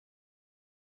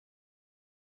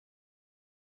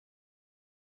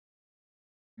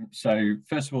So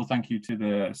first of all, thank you to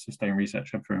the Sustain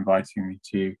Research Hub for inviting me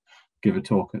to give a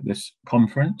talk at this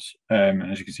conference.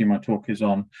 As you can see, my talk is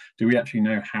on, do we actually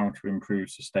know how to improve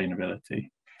sustainability?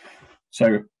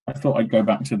 So I thought I'd go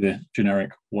back to the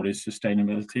generic, what is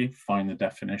sustainability, find the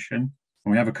definition.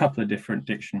 And we have a couple of different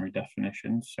dictionary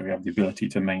definitions. So we have the ability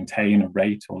to maintain a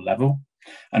rate or level.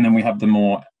 And then we have the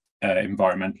more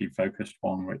environmentally focused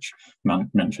one, which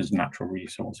mentions natural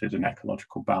resources and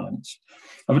ecological balance.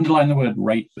 I've underlined the word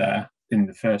rate there in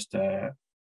the first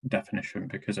definition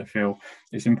because I feel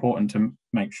it's important to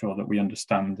make sure that we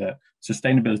understand that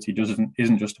sustainability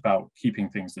isn't just about keeping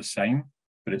things the same,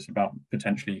 but it's about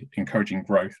potentially encouraging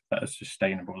growth at a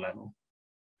sustainable level.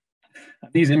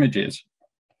 These images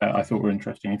I thought were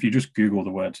interesting. If you just Google the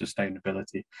word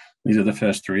sustainability, these are the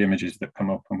first three images that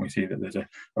come up, and we see that there's a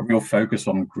real focus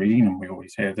on green, and we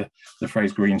always hear the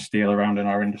phrase green steel around in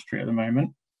our industry at the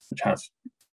moment, which has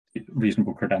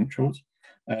reasonable credentials.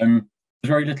 There's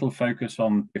very little focus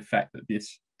on the effect that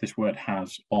this word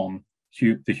has on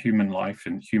the human life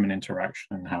and human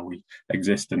interaction and how we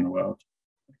exist in the world.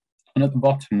 And at the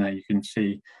bottom there, you can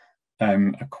see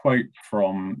a quote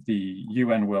from the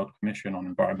UN World Commission on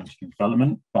Environmental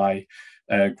Development by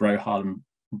Gro Harlem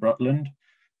Brundtland.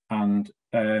 And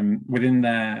within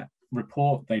their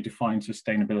report, they define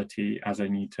sustainability as a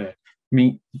need to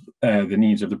meet the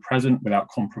needs of the present without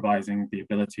compromising the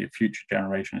ability of future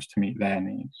generations to meet their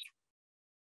needs.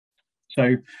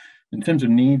 So in terms of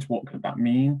needs, what could that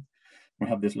mean? We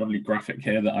have this lovely graphic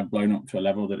here that I've blown up to a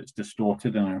level that it's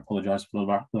distorted, and I apologize for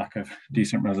the lack of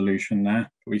decent resolution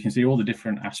there. But we can see all the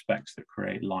different aspects that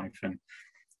create life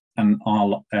and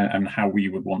how we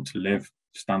would want to live,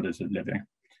 standards of living.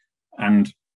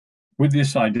 And with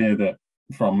this idea that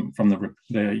from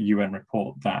the UN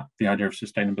report, that the idea of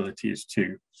sustainability is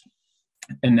to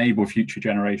enable future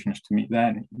generations to meet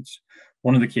their needs.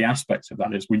 One of the key aspects of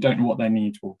that is we don't know what their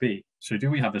needs will be. So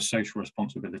do we have a social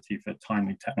responsibility for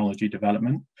timely technology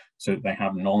development so that they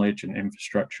have knowledge and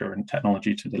infrastructure and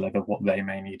technology to deliver what they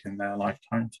may need in their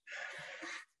lifetimes?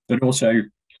 But also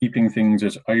keeping things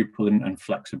as open and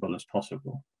flexible as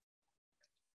possible.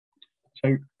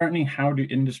 So currently, how do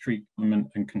industry, government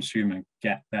and consumer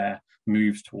get their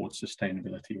moves towards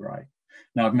sustainability right?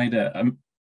 Now, I've made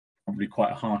probably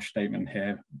quite a harsh statement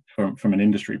here from an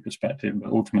industry perspective,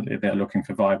 but ultimately they're looking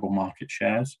for viable market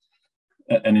shares.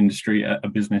 An industry, a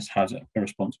business has a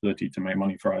responsibility to make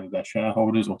money for either their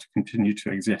shareholders or to continue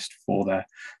to exist for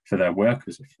their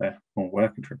workers if they're more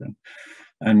worker driven.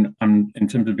 And in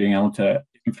terms of being able to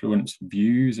influence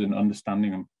views and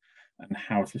understanding and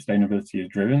how sustainability is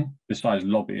driven, besides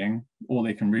lobbying, all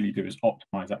they can really do is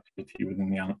optimize activity within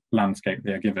the landscape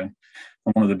they're given.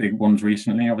 And one of the big ones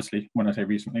recently, obviously, when I say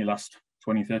recently, last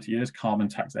 20, 30 years, carbon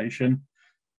taxation.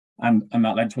 And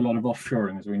that led to a lot of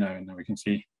offshoring, as we know, and we can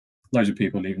see loads of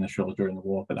people leaving the shores during the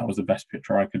war, but that was the best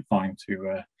picture I could find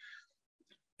to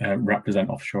represent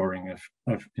offshoring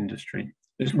of industry.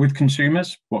 With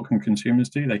consumers, what can consumers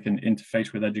do? They can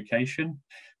interface with education,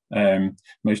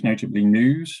 most notably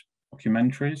news,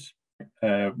 documentaries,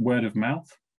 word of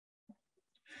mouth.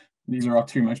 These are our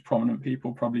two most prominent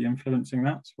people probably influencing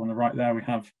that. So on the right there, we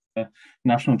have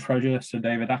National Treasure, Sir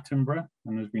David Attenborough,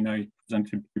 and as we know, he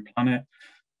presented Blue Planet.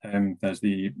 There's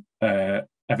the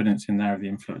evidence in there of the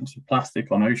influence of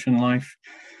plastic on ocean life.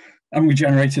 And we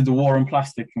generated the war on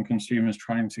plastic and consumers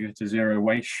trying to get to zero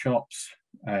waste shops.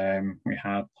 We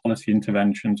have policy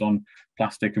interventions on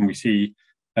plastic, and we see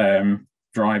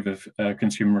drive of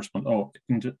consumer response or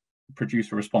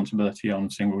producer responsibility on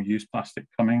single-use plastic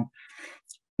coming.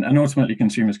 And ultimately,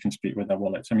 consumers can speak with their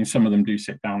wallets. I mean, some of them do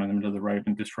sit down in the middle of the road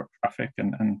and disrupt traffic,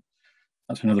 and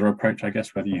that's another approach, I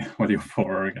guess, whether you're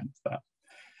for or against that.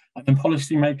 And then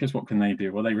policymakers, what can they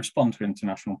do? Well, they respond to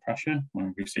international pressure.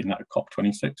 When we've seen that at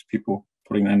COP26, people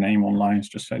putting their name on lines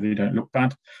just so they don't look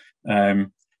bad.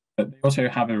 But they also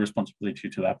have a responsibility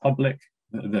to their public,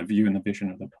 the view and the vision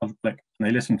of the public, and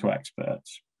they listen to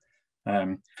experts.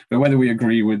 But whether we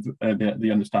agree with the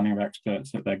understanding of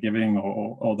experts that they're giving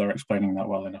or they're explaining that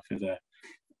well enough is a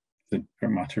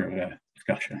different matter of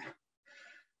discussion.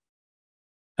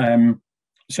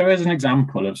 So as an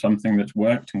example of something that's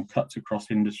worked and cuts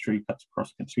across industry, cuts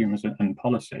across consumers and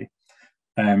policy,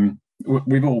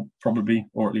 we've all probably,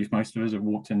 or at least most of us, have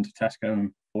walked into Tesco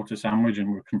and bought a sandwich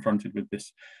and were confronted with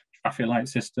this traffic light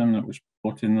system that was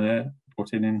brought in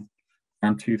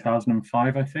around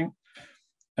 2005, I think.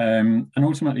 And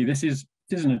ultimately, this is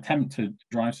an attempt to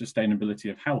drive sustainability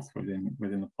of health within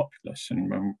the populace,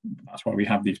 and that's why we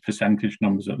have these percentage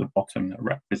numbers at the bottom that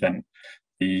represent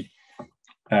the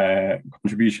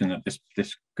contribution that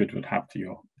this good would have to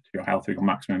your health or your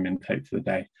maximum intake for the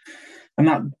day.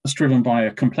 And that's driven by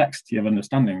a complexity of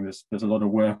understanding. There's a lot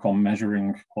of work on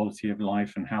measuring quality of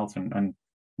life and health and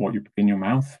what you put in your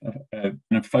mouth, and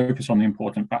a focus on the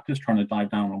important factors, trying to dive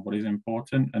down on what is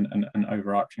important and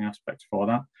overarching aspects for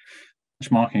that,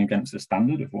 benchmarking against the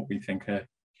standard of what we think a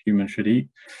human should eat.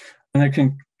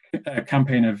 And a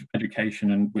campaign of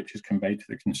education and which is conveyed to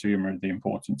the consumer of the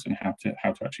importance and how to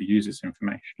actually use this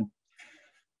information.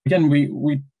 Again,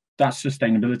 that's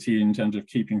sustainability in terms of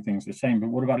keeping things the same, but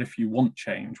what about if you want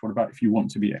change? What about if you want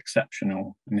to be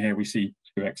exceptional? And here we see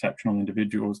two exceptional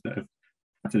individuals that have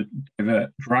had to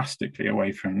divert drastically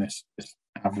away from this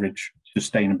average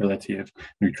sustainability of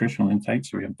nutritional intake.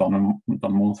 So we have Donna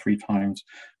Moore 3 times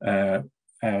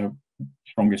world's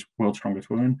strongest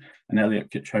woman, and Eliot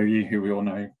Kipchoge, who we all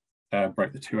know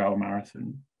broke the 2-hour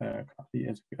marathon a couple of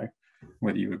years ago.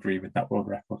 Whether you agree with that world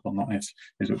record or not is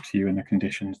up to you in the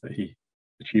conditions that he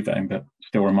achieved that in, but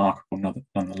still remarkable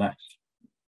nonetheless.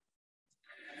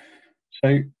 So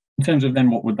in terms of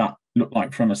then what would that look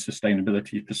like from a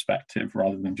sustainability perspective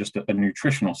rather than just a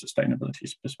nutritional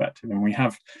sustainability perspective? And we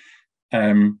have,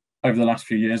 over the last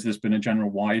few years, there's been a general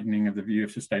widening of the view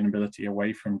of sustainability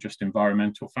away from just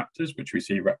environmental factors, which we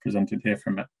see represented here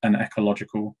from an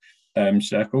ecological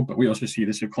circle, but we also see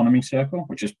this economy circle,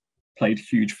 which has played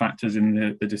huge factors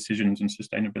in the decisions and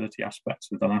sustainability aspects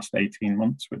of the last 18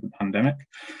 months with the pandemic.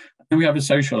 And we have a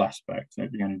social aspect.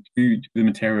 Do the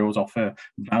materials offer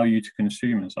value to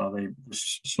consumers? Are they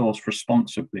sourced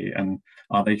responsibly? And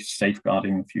are they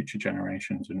safeguarding future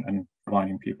generations and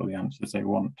providing people the answers they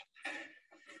want?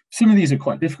 Some of these are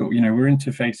quite difficult. We're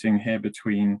interfacing here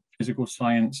between physical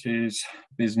sciences,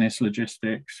 business,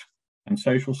 logistics, and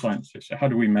social sciences. So how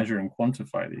do we measure and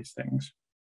quantify these things?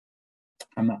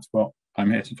 And that's what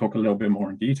I'm here to talk a little bit more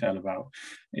in detail about.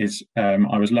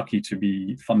 I was lucky to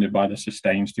be funded by the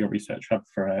Sustain Steel Research Hub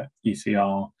for a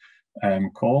ECR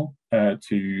call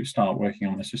to start working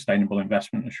on the Sustainable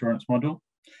Investment Assurance Model.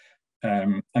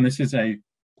 And this is a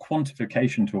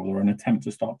quantification tool, or an attempt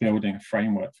to start building a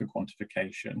framework for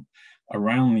quantification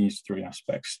around these 3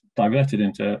 aspects, diverted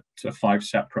into 5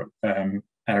 separate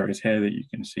areas here that you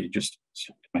can see, just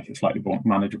to make it slightly more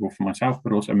manageable for myself,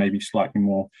 but also maybe slightly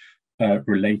more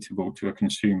relatable to a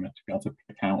consumer, to be able to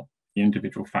pick out the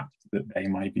individual factors that they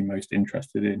might be most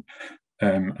interested in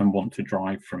and want to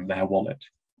drive from their wallet.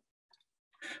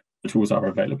 The tools are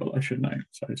available, I should note,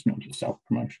 so it's not just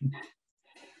self-promotion.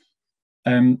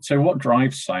 So what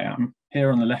drives SIAM?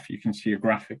 Here on the left, you can see a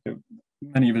graphic that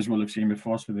many of us will have seen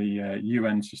before. So the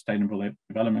UN Sustainable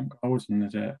Development Goals, and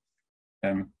there's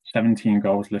 17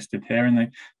 goals listed here,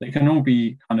 and they can all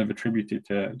be kind of attributed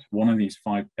to one of these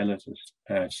 5 pillars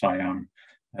of SIAM,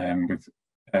 with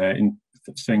in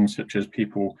things such as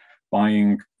people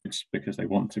buying goods because they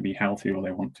want to be healthy or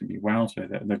they want to be well, so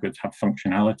that the goods have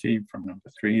functionality from number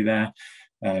 3 there,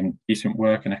 decent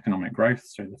work and economic growth,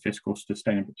 so the fiscal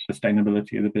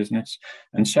sustainability of the business,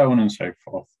 and so on and so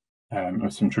forth. Are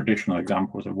some traditional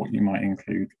examples of what you might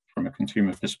include from a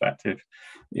consumer perspective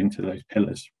into those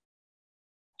pillars.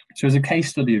 So as a case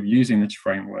study of using this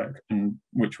framework, and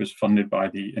which was funded by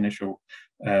the initial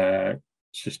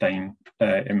Sustain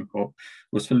input,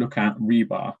 was to look at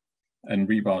rebar and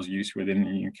rebar's use within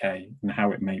the UK and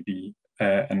how it may be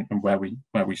and where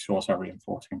we source our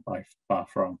reinforcing bar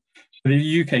from. So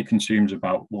the UK consumes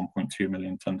about 1.2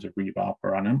 million tonnes of rebar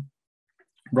per annum,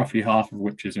 roughly half of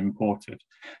which is imported.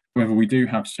 However, we do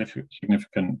have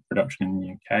significant production in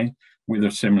the UK with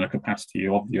a similar capacity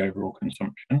of the overall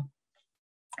consumption.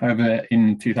 However,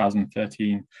 in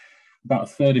 2013, about a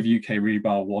third of UK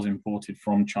rebar was imported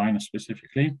from China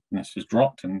specifically, and this has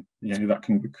dropped, and that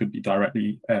could be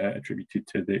directly attributed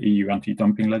to the EU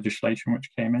anti-dumping legislation which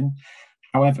came in.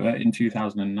 However, in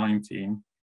 2019,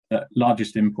 the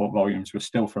largest import volumes were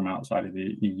still from outside of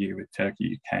the EU, with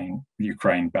Turkey,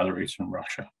 Ukraine, Belarus, and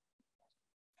Russia.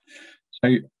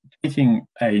 So taking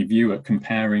a view at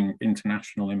comparing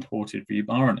international imported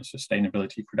rebar and its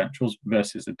sustainability credentials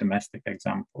versus a domestic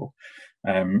example,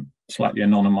 slightly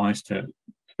anonymized to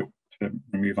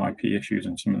remove IP issues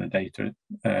and some of the data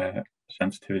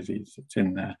sensitivities that's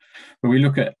in there. But we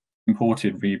look at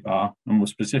imported rebar, and we'll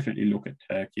specifically look at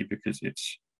Turkey because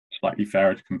it's slightly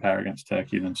fairer to compare against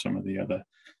Turkey than some of the other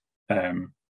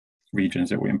regions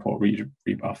that we import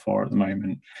rebar for at the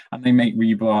moment. And they make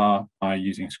rebar by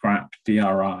using scrap,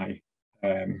 DRI,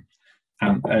 and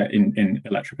in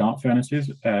electric arc furnaces,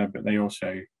 but they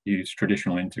also use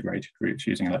traditional integrated routes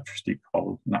using electricity,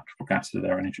 coal, natural gas as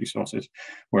their energy sources.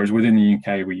 Whereas within the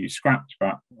UK, we use scrap,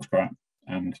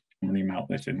 and remelt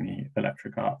this in the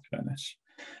electric arc furnace.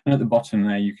 And at the bottom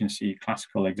there, you can see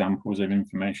classical examples of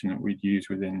information that we'd use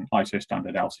within ISO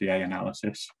standard LCA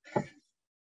analysis.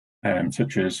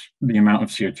 such as the amount of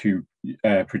CO2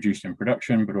 produced in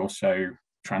production, but also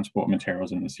transport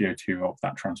materials and the CO2 of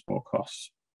that transport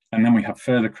costs. And then we have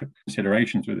further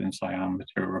considerations within SIAM,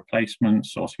 material replacement,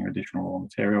 sourcing additional raw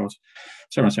materials,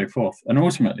 so on and so forth. And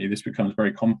ultimately, this becomes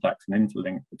very complex and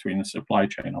interlinked between the supply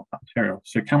chain of that material.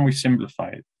 So can we simplify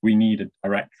it? We need a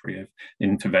directory of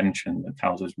intervention that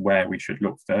tells us where we should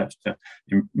look first to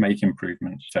make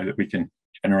improvements so that we can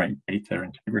generate data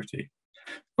integrity.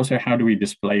 Also, how do we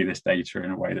display this data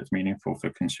in a way that's meaningful for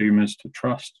consumers to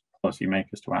trust,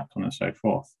 policymakers to act on, and so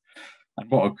forth? And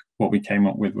what we came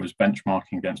up with was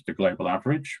benchmarking against a global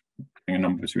average, putting a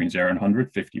number between 0 and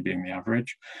 100, 50 being the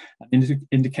average, and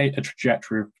indicate a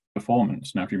trajectory of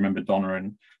performance. Now, if you remember Donna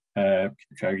and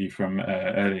Kipchoge from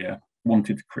earlier,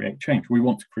 wanted to create change. We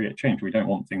want to create change. We don't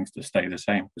want things to stay the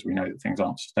same because we know that things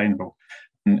aren't sustainable.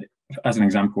 And as an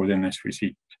example within this, we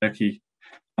see Turkey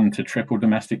plan to triple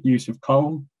domestic use of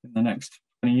coal in the next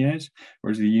 20 years,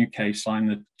 whereas the UK signed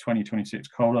the 2026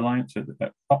 Coal Alliance at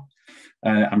the top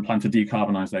and plan to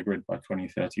decarbonise their grid by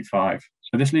 2035.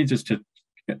 So this leads us to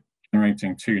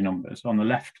generating two numbers. On the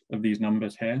left of these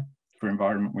numbers here, for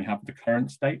environment, we have the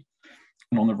current state,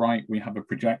 and on the right, we have a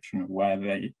projection of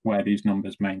where these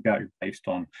numbers may go based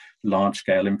on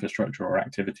large-scale infrastructure or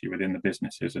activity within the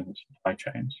businesses and supply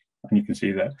chains. And you can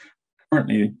see that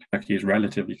currently, Turkey is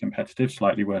relatively competitive,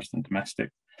 slightly worse than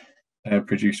domestic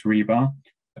produced rebar.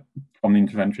 From the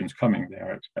interventions coming, they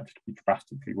are expected to be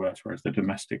drastically worse, whereas the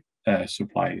domestic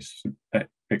supply is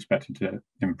expected to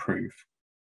improve.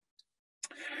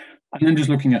 And then just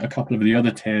looking at a couple of the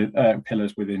other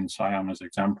pillars within SIAM as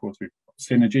examples, we've got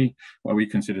synergy, where we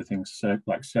consider things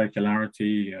like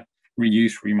circularity,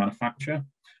 reuse, remanufacture.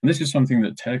 And this is something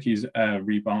that Turkey's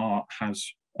rebar has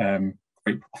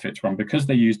great profits from, because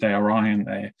they use DRI and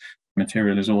their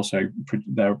material is also,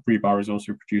 their rebar is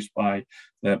also produced by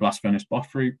the blast furnace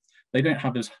Bofroot. They don't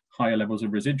have as higher levels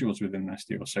of residuals within their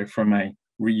steel. So from a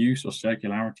reuse or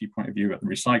circularity point of view at the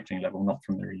recycling level, not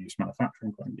from the reuse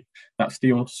manufacturing point of view, that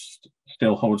steel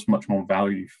still holds much more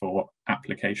value for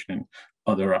application in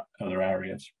other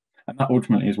areas. And that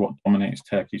ultimately is what dominates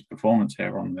Turkey's performance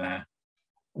here on their,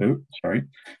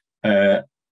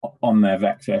 on their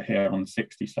vector here on the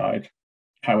 60 side.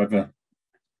 However,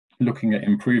 looking at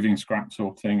improving scrap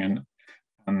sorting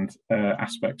and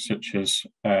aspects such as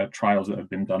trials that have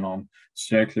been done on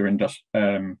circular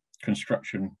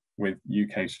construction with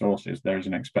UK sources, there is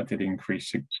an expected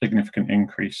increase, significant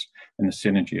increase in the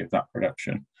synergy of that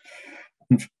production.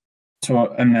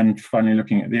 And then finally,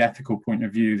 looking at the ethical point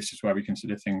of view, this is where we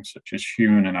consider things such as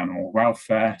human and animal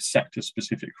welfare,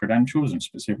 sector-specific credentials, and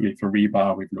specifically for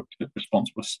rebar, we've looked at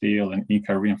responsible steel and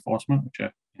eco-reinforcement, which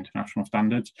are international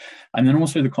standards, and then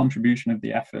also the contribution of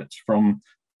the efforts from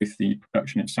both the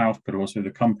production itself, but also the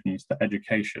companies to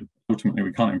education. Ultimately,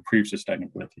 we can't improve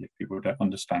sustainability if people don't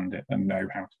understand it and know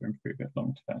how to improve it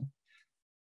long term.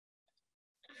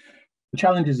 The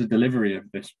challenges of delivery of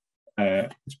this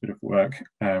bit of work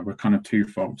were kind of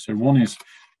twofold. So one is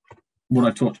what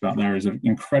I talked about there is an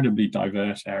incredibly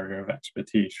diverse area of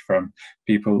expertise, from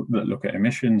people that look at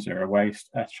emissions, zero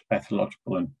waste,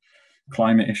 ecological and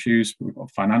climate issues. We've got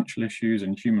financial issues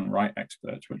and human rights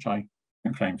experts, which I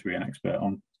don't claim to be an expert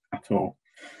on at all.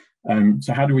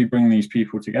 So how do we bring these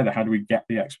people together? How do we get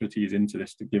the expertise into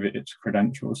this to give it its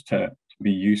credentials to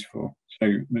be useful?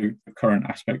 So the current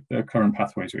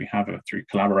pathways we have are through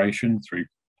collaboration, through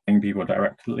paying people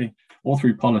directly, or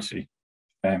through policy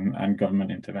and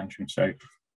government intervention. So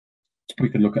we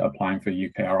could look at applying for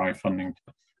UKRI funding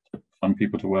to fund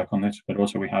people to work on this, but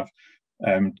also we have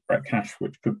direct cash,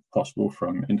 which could be possible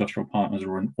from industrial partners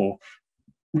or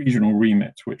regional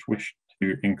remits which wish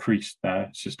to increase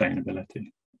their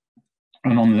sustainability.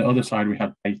 And on the other side, we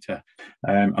had data.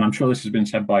 And I'm sure this has been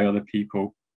said by other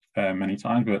people many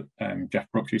times, but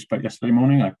Jeff Brooks, who spoke yesterday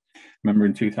morning, I remember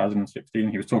in 2016,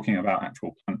 he was talking about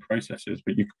actual plant processes,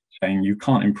 but you're saying you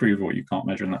can't improve what you can't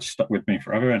measure, and that's stuck with me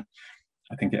forever. And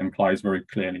I think it implies very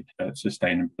clearly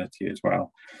sustainability as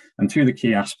well. And two of the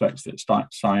key aspects that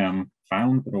SIAM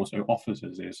found, but also offers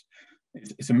us, is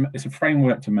it's a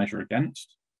framework to measure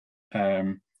against,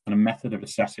 and a method of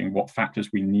assessing what factors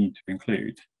we need to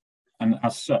include. And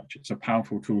as such, it's a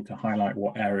powerful tool to highlight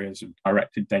what areas of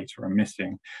directed data are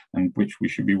missing and which we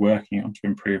should be working on to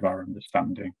improve our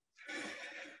understanding.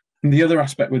 And the other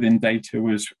aspect within data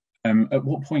was, at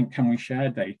what point can we share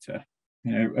data?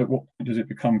 You know, at what point does it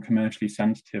become commercially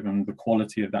sensitive and the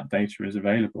quality of that data is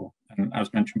available? And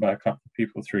as mentioned by a couple of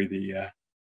people through the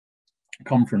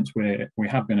conference, we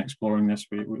have been exploring this.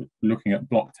 We're looking at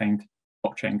blockchain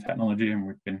technology, and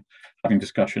we've been having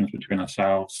discussions between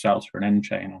ourselves, Salsa and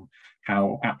Nchain, on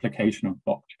how application of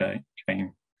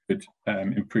blockchain could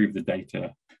improve the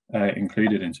data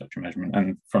included in such a measurement.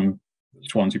 And from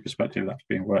Swansea perspective, that's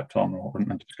being worked on or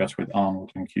discussed with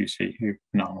Arnold and QC, who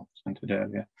Arnold presented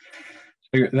earlier.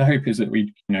 So the hope is that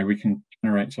we can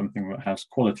generate something that has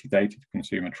quality data to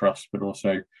consumer trust, but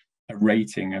also a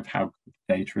rating of how good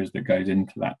the data is that goes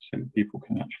into that, so that people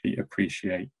can actually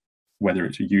appreciate whether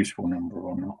it's a useful number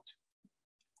or not.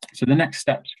 So the next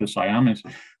steps for SIAM is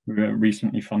we were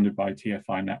recently funded by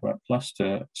TFI Network Plus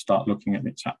to start looking at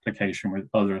its application with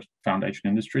other foundation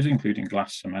industries, including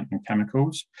glass, cement and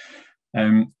chemicals.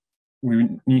 We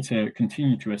need to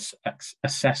continue to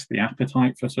assess the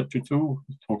appetite for such a tool,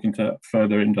 talking to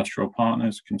further industrial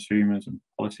partners, consumers and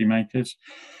policymakers,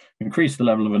 increase the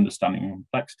level of understanding and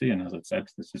complexity. And as I said,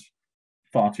 this is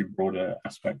far too broad an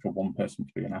aspect for one person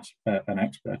to be an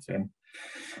expert in.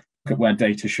 Look at where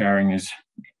data sharing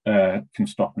can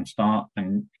stop and start,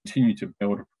 and continue to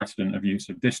build a precedent of use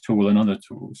of this tool and other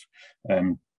tools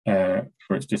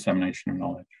for its dissemination of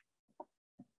knowledge.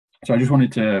 So I just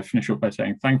wanted to finish up by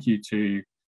saying thank you to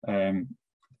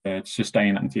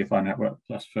Sustain and TFI Network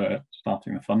Plus for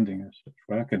starting the funding of such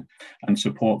work, and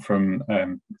support from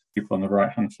people on the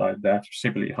right-hand side there,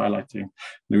 specifically highlighting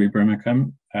Louis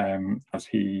Brimacombe, as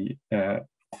he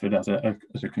offered as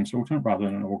a consultant rather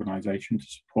than an organisation to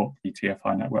support the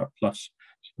TFI Network Plus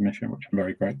submission, which I'm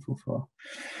very grateful for.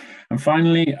 And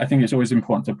finally, I think it's always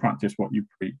important to practice what you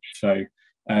preach. So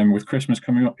with Christmas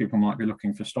coming up, people might be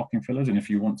looking for stocking fillers, and if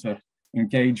you want to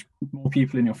engage more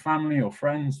people in your family or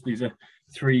friends, these are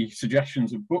 3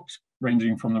 suggestions of books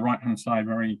ranging from the right-hand side,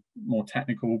 very more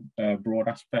technical, broad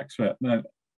aspects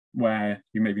where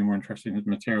you may be more interested in the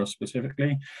material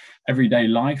specifically. Everyday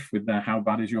Life with the How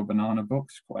Bad Is Your Banana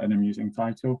books, quite an amusing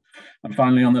title. And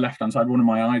finally, on the left-hand side, one of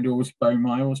my idols, Bo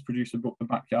Miles, produced a book, The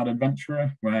Backyard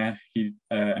Adventurer, where he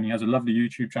has a lovely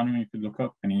YouTube channel you could look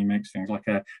up, and he makes things like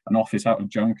an office out of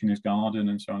junk in his garden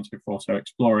and so on and so forth. So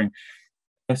exploring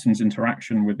a person's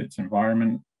interaction with its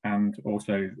environment, and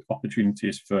also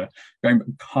opportunities for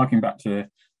harking back to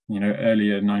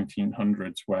earlier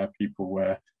 1900s, where people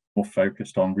were more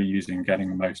focused on reusing, getting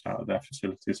the most out of their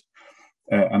facilities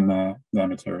and their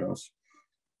materials.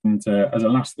 And as a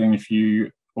last thing, if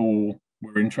you all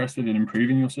were interested in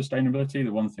improving your sustainability,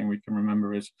 the one thing we can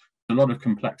remember is a lot of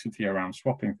complexity around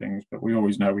swapping things, but we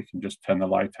always know we can just turn the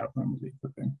light out when we leave the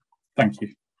thing. Thank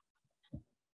you.